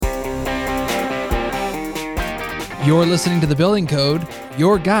You're listening to The Building Code,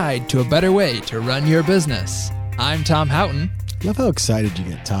 your guide to a better way to run your business. I'm Tom Houghton. Love how excited you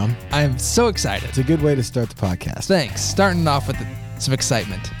get, Tom. I am so excited. It's a good way to start the podcast. Thanks. Starting off with some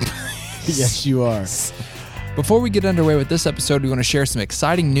excitement. Yes, you are. Before we get underway with this episode, we want to share some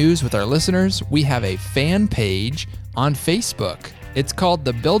exciting news with our listeners. We have a fan page on Facebook. It's called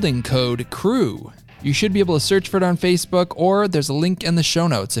The Building Code Crew. You should be able to search for it on Facebook, or there's a link in the show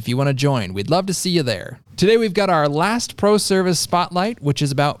notes if you want to join. We'd love to see you there. Today, we've got our last Pro Service Spotlight, which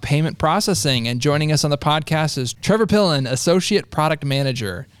is about payment processing. And joining us on the podcast is Trevor Pillen, Associate Product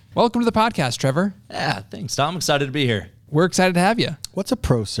Manager. Welcome to the podcast, Trevor. Yeah, thanks, Tom. Excited to be here. We're excited to have you. What's a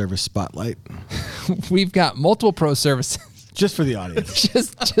Pro Service Spotlight? We've got multiple pro services. Just for the audience.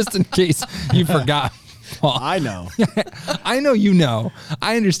 just in case you forgot. Well, I know. I know you know.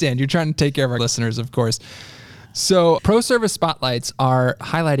 I understand. You're trying to take care of our listeners, of course. So Pro Service Spotlights are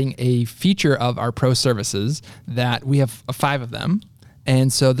highlighting a feature of our pro services that we have 5 of them.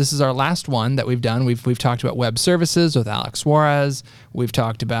 And so this is our last one that we've done. We've talked about web services with Alex Juarez. We've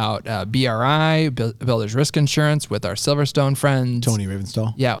talked about BRI, Builders Risk Insurance, with our Silverstone friends. Tony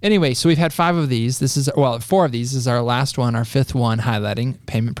Ravenstall. Yeah. Anyway, so we've had 5 of these. 4 of these. This is our last one, our 5th one, highlighting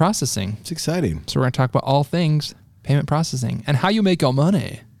payment processing. It's exciting. So we're going to talk about all things payment processing and how you make your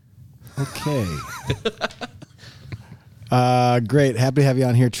money. Okay. Great. Happy to have you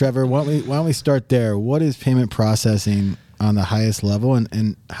on here, Trevor. Why don't we start there? What is payment processing on the highest level,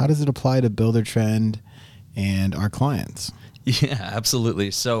 and how does it apply to Buildertrend and our clients? Yeah,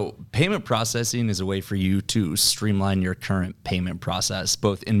 absolutely. So payment processing is a way for you to streamline your current payment process,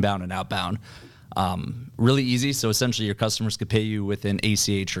 both inbound and outbound. Really easy. So essentially your customers could pay you with an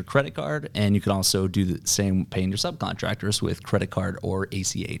ACH or credit card, and you can also do the same paying your subcontractors with credit card or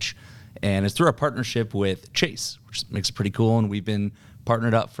ACH. And it's through our partnership with Chase, which makes it pretty cool. And we've been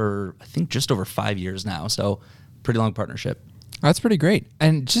partnered up for, I think, just over 5 years now. So pretty long partnership. That's pretty great.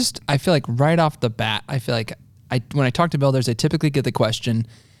 And I feel like right off the bat, when I talk to builders, I typically get the question,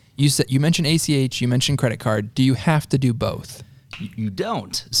 you mentioned ACH, you mentioned credit card. Do you have to do both? You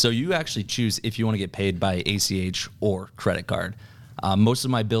don't. So you actually choose if you want to get paid by ACH or credit card. Most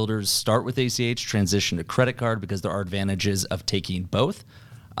of my builders start with ACH, transition to credit card because there are advantages of taking both,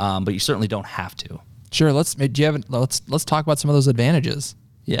 but you certainly don't have to. Sure. Let's talk about some of those advantages.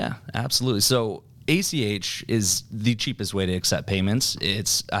 Yeah, absolutely. So ACH is the cheapest way to accept payments.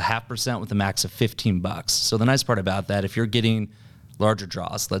 It's 0.5% with a max of $15. So the nice part about that, if you're getting larger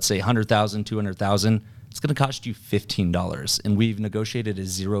draws, let's say 100,000, 200,000, it's going to cost you $15. And we've negotiated a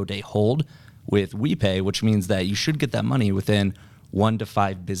 0-day hold with WePay, which means that you should get that money within 1 to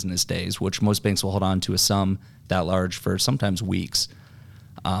 5 business days, which most banks will hold on to a sum that large for sometimes weeks.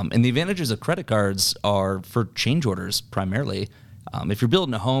 And the advantages of credit cards are for change orders primarily. If you're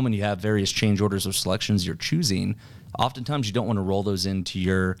building a home and you have various change orders or selections you're choosing, oftentimes you don't want to roll those into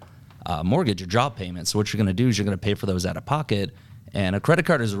your mortgage or job payment. So what you're going to do is you're going to pay for those out of pocket. And a credit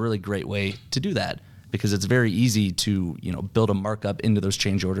card is a really great way to do that because it's very easy to build a markup into those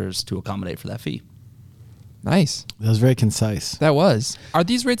change orders to accommodate for that fee. Nice. That was very concise. That was. Are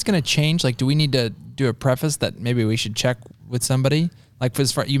these rates going to change? Like, do we need to do a preface that maybe we should check with somebody? Like,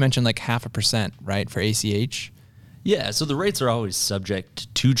 you mentioned like 0.5%, right, for ACH? Yeah, so the rates are always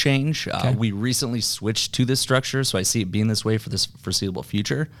subject to change. Okay. We recently switched to this structure, so I see it being this way for this foreseeable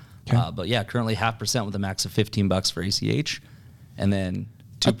future. Okay. But yeah, currently 0.5% with a max of $15 for ACH, and then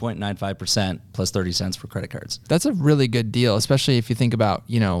 2.95% plus 30 cents for credit cards. That's a really good deal, especially if you think about,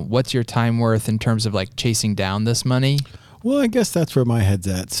 what's your time worth in terms of like chasing down this money? Well, I guess that's where my head's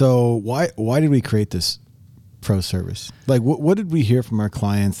at. So why did we create this pro service? Like, what did we hear from our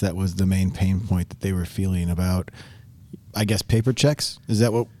clients that was the main pain point that they were feeling about, I guess, paper checks? Is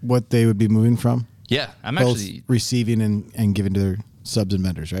that what they would be moving from? Yeah, I'm both actually receiving and giving to their subs and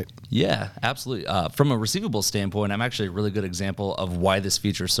vendors, right? Yeah, absolutely. From a receivable standpoint, I'm actually a really good example of why this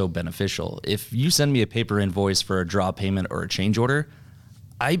feature is so beneficial. If you send me a paper invoice for a draw payment or a change order,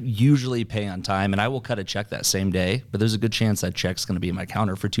 I usually pay on time and I will cut a check that same day, but there's a good chance that check's going to be in my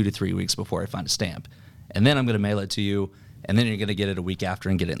counter for 2 to 3 weeks before I find a stamp. And then I'm going to mail it to you, and then you're going to get it a week after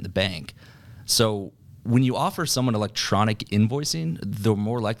and get it in the bank. So when you offer someone electronic invoicing, they're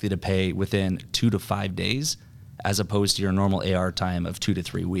more likely to pay within 2 to 5 days as opposed to your normal AR time of 2 to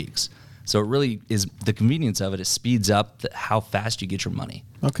 3 weeks. So it really is the convenience of it. It speeds up how fast you get your money.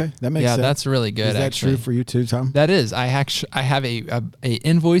 Okay, that makes sense. Yeah, that's really good. Is that actually true for you too, Tom? That is. I have a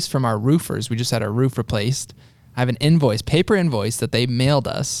invoice from our roofers. We just had our roof replaced. I have an invoice, paper invoice that they mailed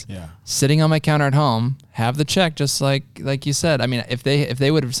us, sitting on my counter at home. Have the check, just like you said. I mean, if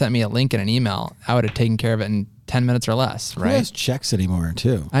they would have sent me a link and an email, I would have taken care of it in 10 minutes or less. Right? Who has checks anymore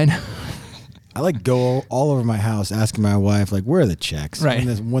too? I know. go all over my house asking my wife, like, where are the checks? Right.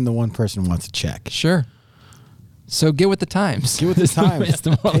 When the one person wants a check. Sure. So get with the times. Get with the times. It's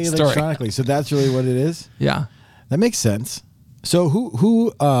the moral Pay story. electronically. So that's really what it is? Yeah. That makes sense. So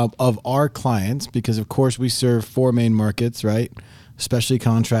who of our clients, because of course we serve 4 main markets, right? Especially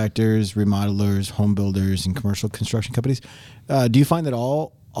contractors, remodelers, home builders, and commercial construction companies. Do you find that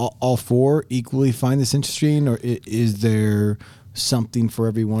all 4 equally find this interesting, or is there something for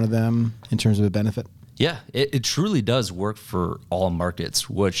every one of them in terms of a benefit? Yeah, it truly does work for all markets,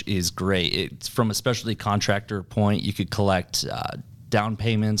 which is great. It's from a specialty contractor point, you could collect down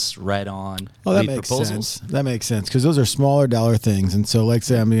payments right on That lead makes proposals. sense. That makes sense because those are smaller dollar things. And so, like,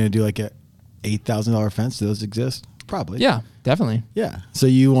 say I'm going to do like a $8,000 fence. Do those exist? Probably. Yeah, definitely. Yeah. So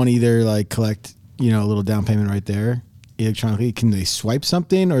you want to either like collect, a little down payment right there electronically. Can they swipe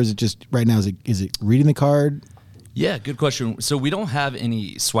something, or is it just right now? Is it reading the card? Yeah, good question. So we don't have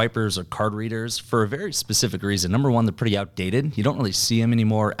any swipers or card readers for a very specific reason. Number one, they're pretty outdated. You don't really see them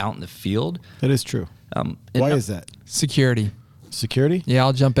anymore out in the field. That is true. And Why is that? Security. Security? Yeah,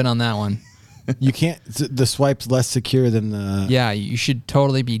 I'll jump in on that one. You can't. The swipe's less secure than the. Yeah, you should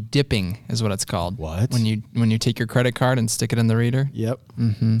totally be dipping, is what it's called. What? When you take your credit card and stick it in the reader. Yep.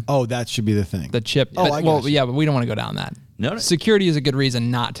 Mm-hmm. Oh, that should be the thing. The chip. Oh, I got you. Yeah, but we don't want to go down that. No. Security is a good reason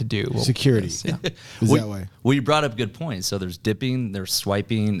not to do. Security. Yeah. Is that way? Well, you brought up a good point. So there's dipping, there's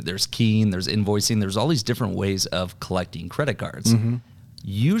swiping, there's keying, there's invoicing. There's all these different ways of collecting credit cards. Mm-hmm.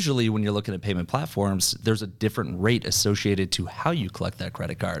 Usually when you're looking at payment platforms, there's a different rate associated to how you collect that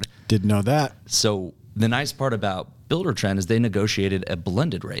credit card. Didn't know that. So the nice part about Buildertrend is they negotiated a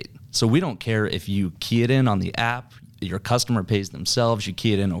blended rate. So we don't care if you key it in on the app, your customer pays themselves, you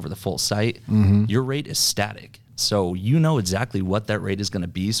key it in over the full site. Mm-hmm. Your rate is static. So you know exactly what that rate is going to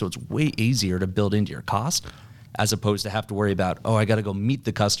be. So it's way easier to build into your cost as opposed to have to worry about, I got to go meet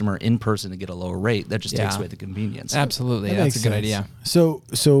the customer in person to get a lower rate. That just takes away the convenience. Absolutely. That That's makes a good sense. idea.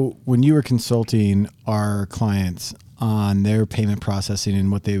 So when you were consulting our clients on their payment processing and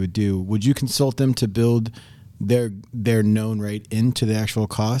what they would do, would you consult them to build their known rate into the actual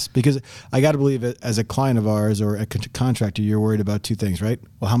cost? Because I got to believe it, as a client of ours or a contractor, you're worried about 2 things, right?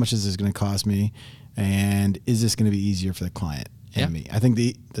 Well, how much is this going to cost me? And is this going to be easier for the client and me? I think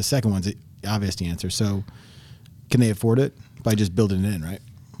the second one's the obvious answer. So can they afford it by just building it in, right?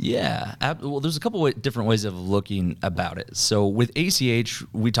 Yeah. Well, there's a couple different ways of looking about it. So with ACH,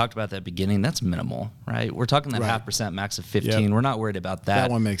 we talked about that at the beginning. That's minimal, right? We're talking that 0.5% max of 15. Yep. We're not worried about that.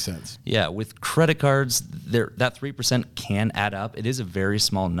 That one makes sense. Yeah. With credit cards, that 3% can add up. It is a very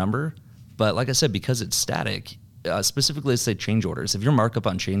small number. But like I said, because it's static, specifically, let's say change orders. If your markup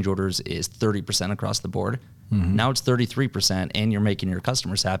on change orders is 30% across the board, now it's 33%, and you're making your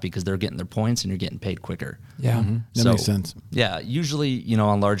customers happy because they're getting their points and you're getting paid quicker. Yeah. That makes sense. Yeah, usually,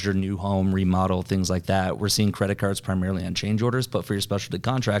 on larger new home, remodel, things like that, we're seeing credit cards primarily on change orders. But for your specialty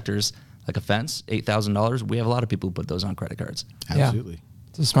contractors, like a fence, $8,000, we have a lot of people who put those on credit cards. Absolutely.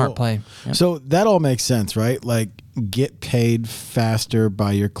 It's a smart Cool. play. Yep. So that all makes sense, right? Like, get paid faster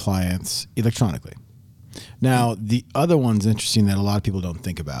by your clients electronically. Now, the other one's interesting that a lot of people don't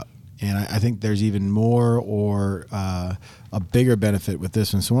think about. And I think there's even more or a bigger benefit with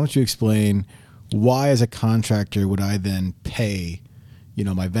this one. So why don't you explain why, as a contractor, would I then pay,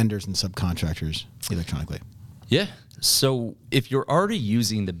 my vendors and subcontractors electronically? Yeah. So if you're already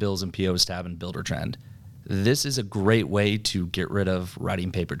using the Bills and POs tab in Buildertrend, this is a great way to get rid of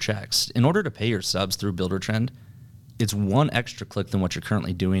writing paper checks. In order to pay your subs through Buildertrend, it's one extra click than what you're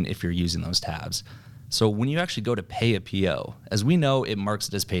currently doing if you're using those tabs. So when you actually go to pay a PO, as we know, it marks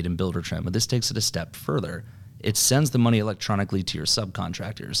it as paid in Buildertrend, but this takes it a step further. It sends the money electronically to your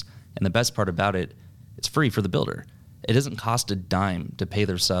subcontractors. And the best part about it, it's free for the builder. It doesn't cost a dime to pay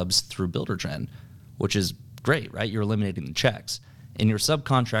their subs through Buildertrend, which is great, right? You're eliminating the checks. And your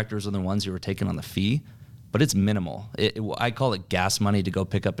subcontractors are the ones who are taking on the fee, but it's minimal. I call it gas money to go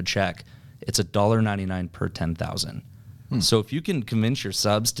pick up a check. It's $1.99 per 10,000. So if you can convince your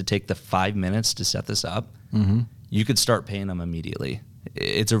subs to take the 5 minutes to set this up, you could start paying them immediately.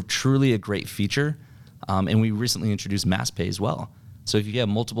 It's truly a great feature. And we recently introduced Mass Pay as well. So if you have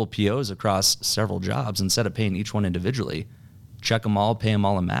multiple POs across several jobs, instead of paying each one individually, check them all, pay them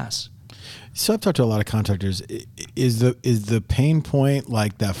all en masse. So I've talked to a lot of contractors. Is the pain point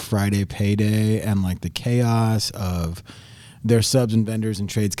like that Friday payday and like the chaos of their subs and vendors and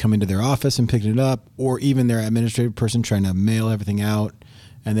trades coming to their office and picking it up, or even their administrative person trying to mail everything out,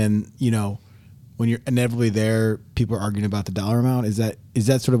 and then when you're inevitably there, people are arguing about the dollar amount? Is that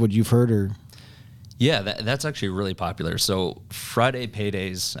sort of what you've heard, or? Yeah, that's actually really popular. So Friday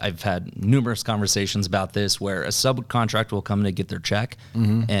paydays, I've had numerous conversations about this where a subcontractor will come in to get their check.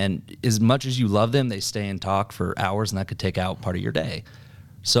 And as much as you love them, they stay and talk for hours, and that could take out part of your day.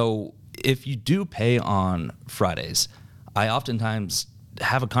 So if you do pay on Fridays, I oftentimes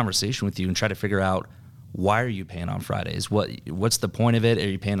have a conversation with you and try to figure out, why are you paying on Fridays? What's the point of it? Are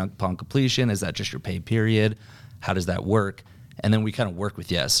you paying upon completion? Is that just your pay period? How does that work? And then we kind of work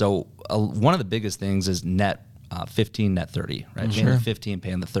with you. So one of the biggest things is net 15, net 30, right? Paying the 15,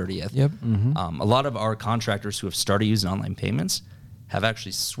 paying the 30th. Yep. A lot of our contractors who have started using online payments have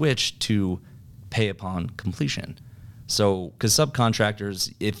actually switched to pay upon completion. So, because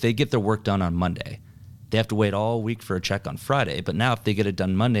subcontractors, if they get their work done on Monday, they have to wait all week for a check on Friday. But now if they get it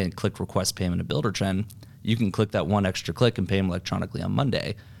done Monday and click request payment to Buildertrend, you can click that one extra click and pay them electronically on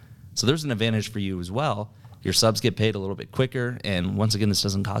Monday. So there's an advantage for you as well. Your subs get paid a little bit quicker, and once again, this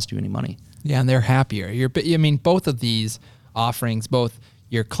doesn't cost you any money. Yeah, and they're happier. I mean, both of these offerings, both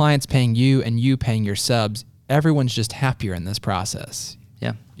your clients paying you and you paying your subs, everyone's just happier in this process.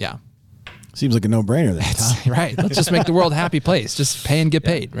 Yeah. Yeah. Seems like a no-brainer. That's right. Let's just make the world a happy place. Just pay and get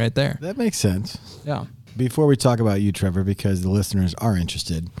paid right there. That makes sense. Yeah. Before we talk about you, Trevor, because the listeners are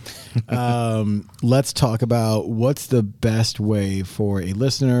interested, let's talk about what's the best way for a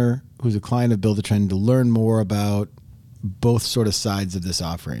listener who's a client of Buildertrend to learn more about both sort of sides of this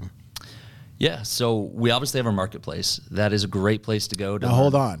offering. Yeah, so we obviously have our marketplace. That is a great place to go. Now,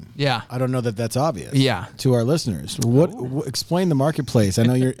 hold on. Yeah. I don't know that that's obvious. Yeah. To our listeners, what explain the marketplace? I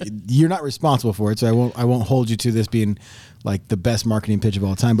know you're not responsible for it, so I won't hold you to this being like the best marketing pitch of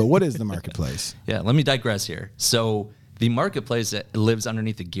all time. But what is the marketplace? Yeah, let me digress here. So the marketplace lives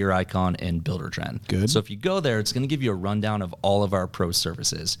underneath the gear icon in Buildertrend. Good. So if you go there, it's going to give you a rundown of all of our pro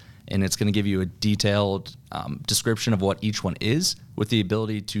services, and it's going to give you a detailed description of what each one is, with the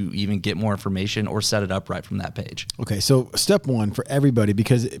ability to even get more information or set it up right from that page. Okay, so step one for everybody,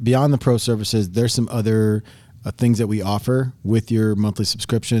 because beyond the pro services, there's some other things that we offer with your monthly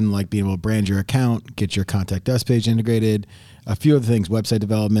subscription, like being able to brand your account, get your contact us page integrated, a few other things, website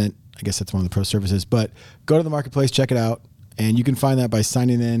development. I guess that's one of the pro services. But go to the marketplace, check it out, and you can find that by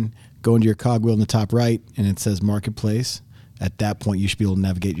signing in, go into your cogwheel in the top right, and it says marketplace. At that point, you should be able to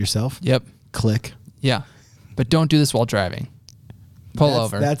navigate yourself. Yep. Click. Yeah. But don't do this while driving. Pull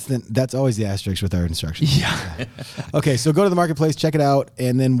over. That's always the asterisk with our instructions. Yeah. Okay, so go to the marketplace, check it out,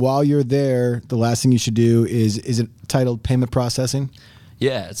 and then while you're there, the last thing you should do is it titled Payment Processing?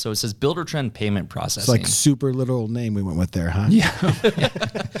 Yeah, so it says Buildertrend Payment It's Processing. like super literal name we went with there, huh? Yeah.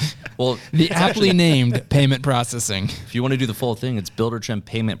 Well, The aptly named payment processing. if you want to do the full thing, it's Buildertrend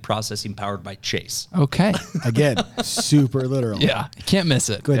Payment Processing powered by Chase. Okay. Again, super literal. Yeah. You can't miss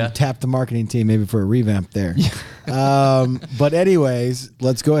it. Go ahead and tap the marketing team maybe for a revamp there. But anyways,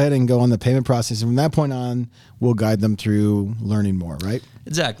 let's go ahead and go on the payment process. And from that point on, we'll guide them through learning more, right?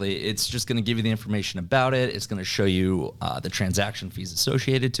 Exactly. It's just going to give you the information about it. It's going to show you the transaction fees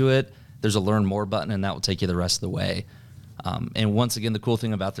associated to it. There's a learn more button, and that will take you the rest of the way. And once again, the cool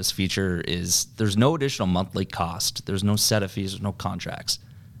thing about this feature is there's no additional monthly cost. There's no setup fees. There's no contracts.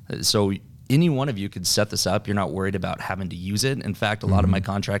 So any one of you could set this up. You're not worried about having to use it. In fact, a lot of my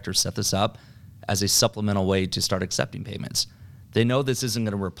contractors set this up as a supplemental way to start accepting payments. They know this isn't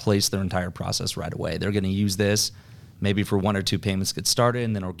going to replace their entire process right away. They're going to use this maybe for one or two payments get started,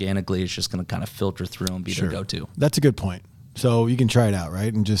 and then organically it's just going to kind of filter through and be their go-to. That's a good point. So you can try it out,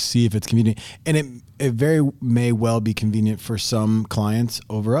 right? And just see if it's convenient. And it very may well be convenient for some clients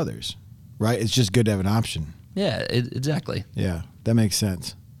over others, right? It's just good to have an option. Yeah, exactly. Yeah, that makes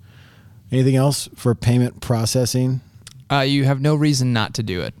sense. Anything else for payment processing? You have no reason not to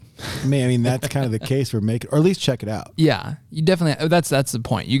do it. I mean, that's kind of the case we're making, or at least check it out. Yeah, you definitely. That's the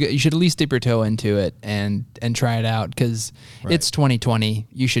point. You should at least dip your toe into it and try it out, because it's 2020.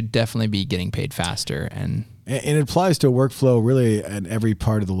 You should definitely be getting paid faster, and yeah.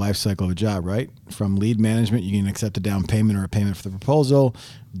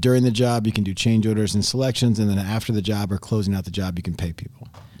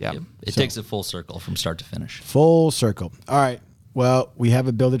 Yep. It takes a full circle from start to finish. Full circle. All right. Well, we have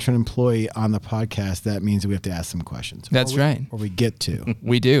a Buildertrend employee on the podcast. That means we have to ask some questions. That's right. Or we get to.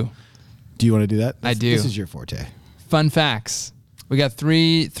 We do. Do you want to do that? I do. This is your forte. Fun facts. We got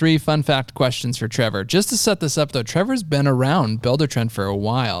three fun fact questions for Trevor. Just to set this up, though, Trevor's been around Buildertrend for a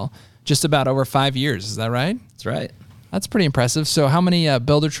while, just about over 5 years. Is that right? That's right. That's pretty impressive. So how many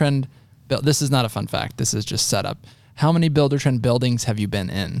Buildertrend, this is not a fun fact, this is just setup. How many Buildertrend buildings have you been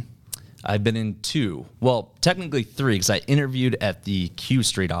in? I've been in 2. Well, technically 3, because I interviewed at the Q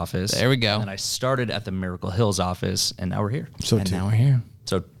Street office. There we go. And I started at the Miracle Hills office, and now we're here. So And two. now we're here.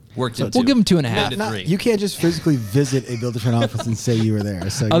 So Worked in We'll give him 2.5. Maybe 3. You can't just physically visit a Buildertrend office and say you were there.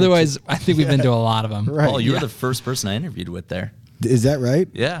 So Otherwise, I think we've been to a lot of them. Right. Paul, you were the first person I interviewed with there. Is that right?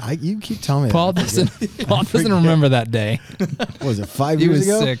 Yeah. You keep telling me Paul that. doesn't remember that day. What was it, 5 He years was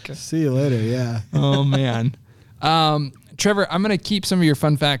ago? sick. See you later, yeah. Oh, man. Trevor, I'm going to keep some of your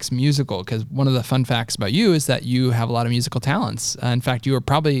fun facts musical because one of the fun facts about you is that you have a lot of musical talents. In fact, you were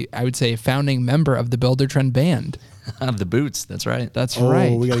probably, I would say, a founding member of the Buildertrend Band. The Boots, that's right. That's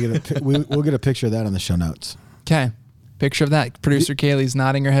right. We gotta get we'll get a picture of that on the show notes. Okay. Picture of that. Producer Kaylee's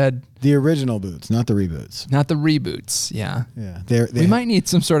nodding her head. The original Boots, not the reboots. Not the reboots. Yeah. Yeah, We might need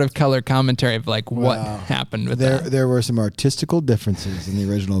some sort of color commentary of like what happened with that. There were some artistical differences in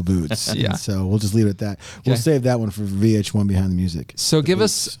the original Boots. Yeah. And so we'll just leave it at that. We'll save that one for VH1 Behind the Music. So give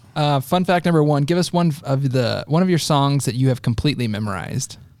us fun fact number 1. Give us one of your songs that you have completely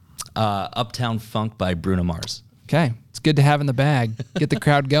memorized. Uptown Funk by Bruno Mars. Okay. It's good to have in the bag. Get the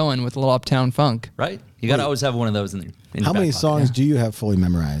crowd going with a little Uptown Funk. Right? You got to always have one of those in your How back many pocket. songs do you have fully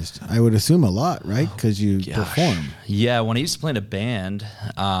memorized? I would assume a lot, right? Because you perform. Yeah, when I used to play in a band,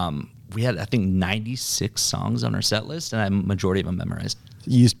 we had, I think, 96 songs on our set list, and I majority of them memorized.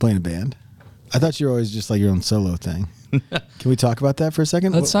 You used to play in a band? I thought you were always just like your own solo thing. Can we talk about that for a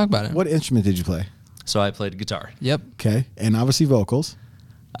second? Let's talk about it. What instrument did you play? So I played guitar. Yep. Okay. And obviously vocals.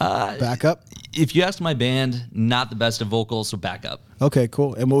 Backup? If you ask my band, not the best of vocals, so backup. Okay,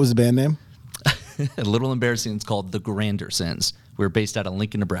 cool. And what was the band name? A little embarrassing. It's called The Grandersons. We're based out of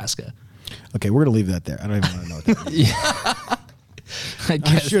Lincoln, Nebraska. Okay, we're going to leave that there. I don't even want to know what that is. I I'm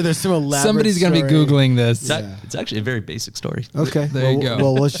guess sure there's some elaborate somebody's going to be story. Googling this. It's actually a very basic story. Okay. There you well, go.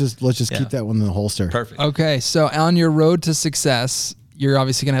 Well, let's just Yeah. keep that one in the holster. Perfect. Okay, so on your road to success, you're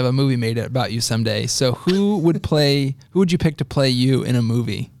obviously going to have a movie made about you someday. So who would you pick to play you in a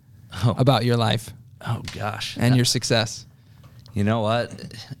movie about your life Oh, gosh. and your success? You know what?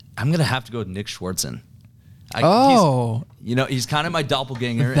 I'm going to have to go with Nick Schwartzen. He's kind of my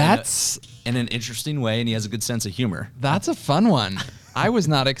doppelganger That's in an interesting way, and he has a good sense of humor. that's a fun one. I was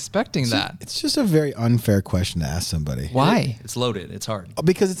not expecting that. It's just a very unfair question to ask somebody. Why? It's loaded. It's hard.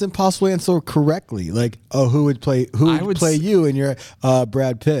 Because it's impossible to answer correctly. Like, who would play you and you're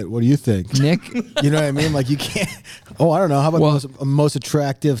Brad Pitt? What do you think? Nick? You know what I mean? Like, you can't. Oh, I don't know. How about the most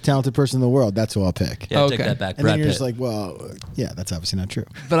attractive, talented person in the world? That's who I'll pick. Yeah, Okay. take that back. And Brad then you're Pitt. just like, well, yeah, that's obviously not true.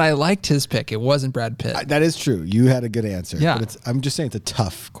 But I liked his pick. It wasn't Brad Pitt. That is true. You had a good answer. Yeah. But I'm just saying it's a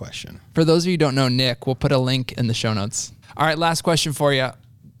tough question. For those of you who don't know Nick, we'll put a link in the show notes. All right, last question for you.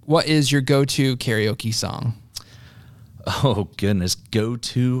 What is your go-to karaoke song? Oh, goodness.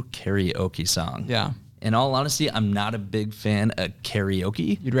 Go-to karaoke song. Yeah. In all honesty, I'm not a big fan of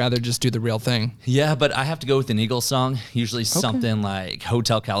karaoke. You'd rather just do the real thing. Yeah, but I have to go with an Eagles song. Usually something like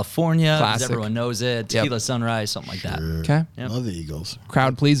Hotel California, because Classic. everyone knows it. Yep. Tequila Sunrise, something like that. Okay. Yep. Love the Eagles.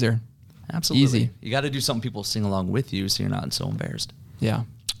 Crowd pleaser. Absolutely. Easy. You got to do something people sing along with you so you're not so embarrassed. Yeah.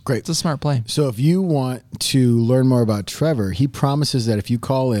 Great. It's a smart play. So if you want to learn more about Trevor, he promises that if you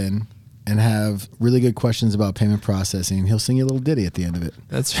call in and have really good questions about payment processing, he'll sing you a little ditty at the end of it.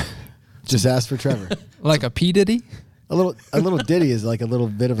 That's Just ask for Trevor. like a P. Diddy? A little ditty is like a little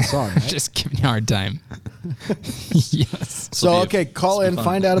bit of a song. Right? Just giving you a hard time. Yes. So, This'll be okay, call this'll be in, fun.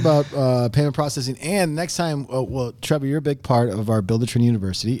 find out about payment processing. And next time, well, Trevor, you're a big part of our Buildertrend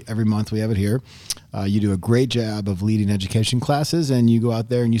University. Every month we have it here. You do a great job of leading education classes, and you go out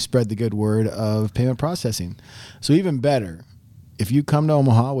there and you spread the good word of payment processing. So even better, if you come to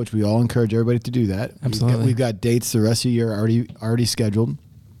Omaha, which we all encourage everybody to do that. Absolutely. We've got dates the rest of the year already scheduled.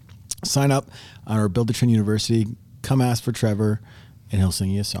 Sign up on our Buildertrend University. Come ask for Trevor, and he'll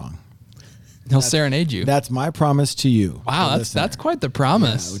sing you a song. He'll serenade you. That's my promise to you. Wow, the that's listener. quite the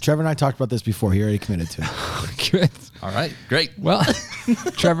promise. Yeah, Trevor and I talked about this before. He already committed to it. Good. All right, great. Well,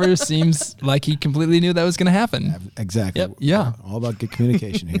 Trevor seems like he completely knew that was going to happen. Exactly. Yep. Yeah. All about good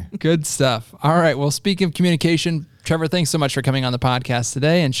communication here. Good stuff. All right. Well, speaking of communication, Trevor, thanks so much for coming on the podcast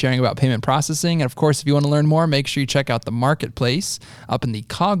today and sharing about payment processing. And of course, if you want to learn more, make sure you check out the marketplace up in the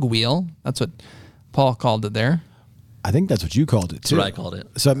cogwheel. That's what Paul called it there. I think that's what you called it, too. That's what I called it.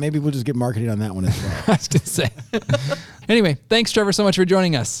 So maybe we'll just get marketing on that one as well. I was going to say. Anyway, thanks, Trevor, so much for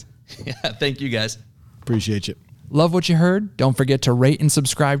joining us. Yeah, thank you guys. Appreciate you. Love what you heard? Don't forget to rate and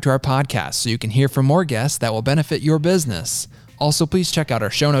subscribe to our podcast so you can hear from more guests that will benefit your business. Also, please check out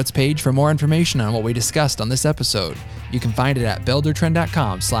our show notes page for more information on what we discussed on this episode. You can find it at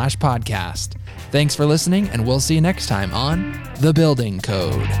buildertrend.com/podcast. Thanks for listening, and we'll see you next time on The Building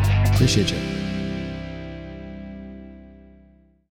Code. Appreciate you.